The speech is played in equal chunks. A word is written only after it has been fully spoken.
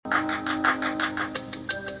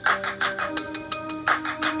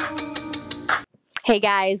Hey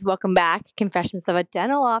guys, welcome back. Confessions of a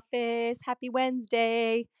Dental Office. Happy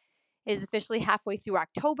Wednesday. It is officially halfway through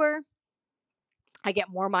October. I get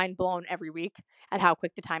more mind blown every week at how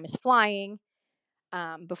quick the time is flying.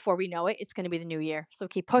 Before we know it, it's going to be the new year. So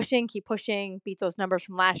keep pushing, beat those numbers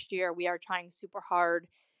from last year. We are trying super hard.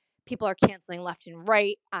 People are canceling left and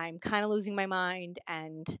right. I'm kind of losing my mind.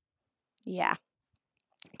 And yeah,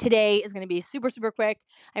 today is going to be super, super quick.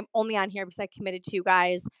 I'm only on here because I committed to you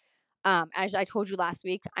guys. As I told you last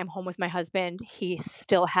week, I'm home with my husband. He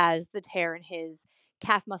still has the tear in his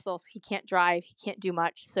calf muscle, so he can't drive. He can't do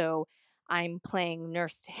much. So I'm playing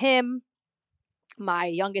nurse to him. My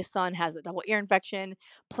youngest son has a double ear infection,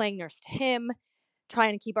 playing nurse to him,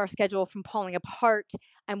 trying to keep our schedule from falling apart.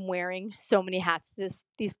 I'm wearing so many hats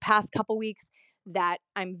these past couple weeks that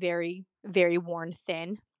I'm very, very worn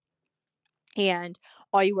thin. And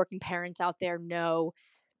all you working parents out there know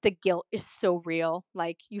the guilt is so real.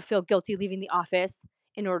 Like, you feel guilty leaving the office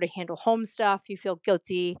in order to handle home stuff. You feel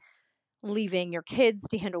guilty leaving your kids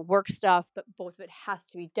to handle work stuff, but both of it has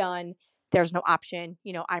to be done. There's no option.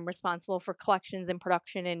 I'm responsible for collections and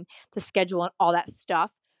production and the schedule and all that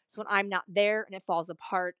stuff. So when I'm not there and it falls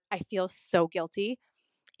apart, I feel so guilty.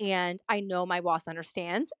 And I know my boss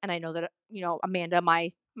understands, and I know that Amanda, my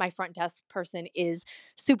front desk person, is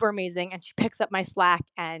super amazing, and she picks up my slack,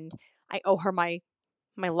 and I owe her my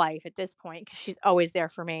life at this point because she's always there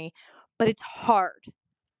for me. But it's hard.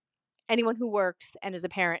 Anyone who works and is a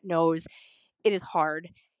parent knows it is hard.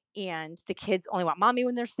 And the kids only want mommy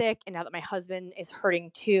when they're sick. And now that my husband is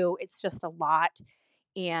hurting too, it's just a lot.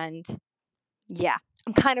 And yeah,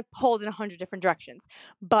 I'm kind of pulled in 100 different directions.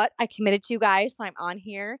 But I committed to you guys, so I'm on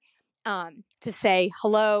here to say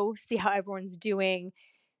hello, see how everyone's doing,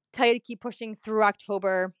 tell you to keep pushing through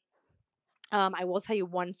October. I will tell you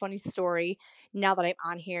one funny story now that I'm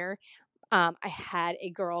on here. I had a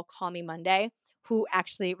girl call me Monday who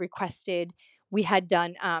actually requested, we had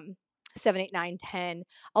done 7, 8, 9, 10,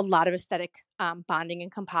 a lot of aesthetic bonding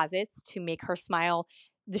and composites to make her smile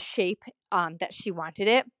the shape that she wanted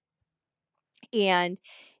it. And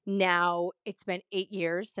now it's been 8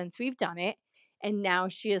 years since we've done it. And now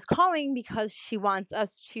she is calling because she wants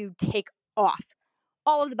us to take off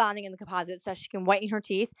all of the bonding and the composites so she can whiten her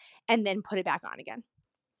teeth and then put it back on again.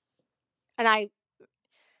 And I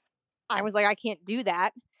was like, I can't do that.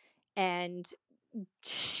 And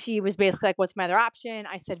she was basically like, what's my other option?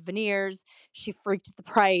 I said veneers. She freaked at the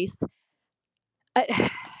price.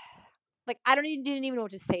 Like, didn't even know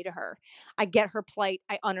what to say to her. I get her plight.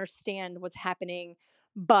 I understand what's happening,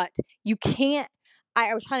 but you can't.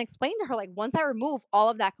 I was trying to explain to her, like, once I remove all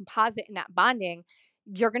of that composite and that bonding,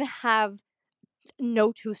 you're going to have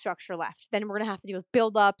no tooth structure left. Then we're going to have to deal with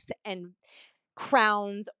buildups and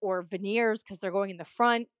crowns or veneers because they're going in the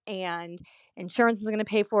front, and insurance is going to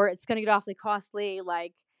pay for it. It's going to get awfully costly.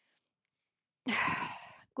 Like,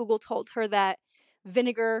 Google told her that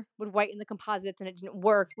vinegar would whiten the composites and it didn't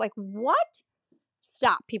work. Like, what?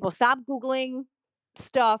 Stop, people. Stop Googling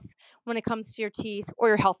stuff when it comes to your teeth or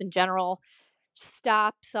your health in general.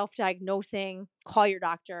 Stop self-diagnosing. Call your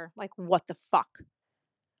doctor. Like, what the fuck?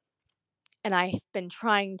 And I've been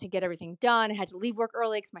trying to get everything done. I had to leave work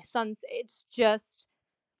early because my son's, it's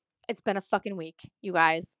been a fucking week, you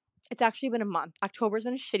guys. It's actually been a month. October's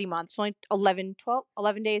been a shitty month. It's only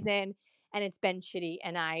 11 days in, and it's been shitty.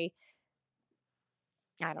 And I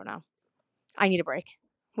don't know. I need a break.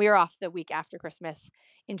 We are off the week after Christmas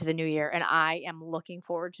into the new year, and I am looking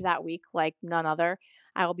forward to that week like none other.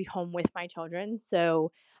 I will be home with my children,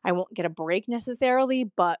 so I won't get a break necessarily,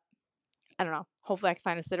 but I don't know. Hopefully I can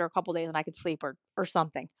find a sitter a couple days and I could sleep or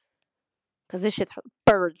something. Because this shit's for the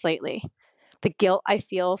birds lately. The guilt I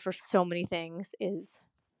feel for so many things it's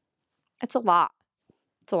a lot.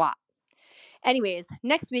 It's a lot. Anyways,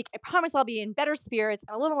 next week, I promise I'll be in better spirits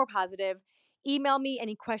and a little more positive. Email me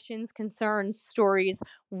any questions, concerns, stories,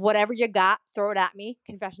 whatever you got, throw it at me.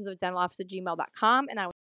 confessionsofadentaloffice@gmail.com, and I will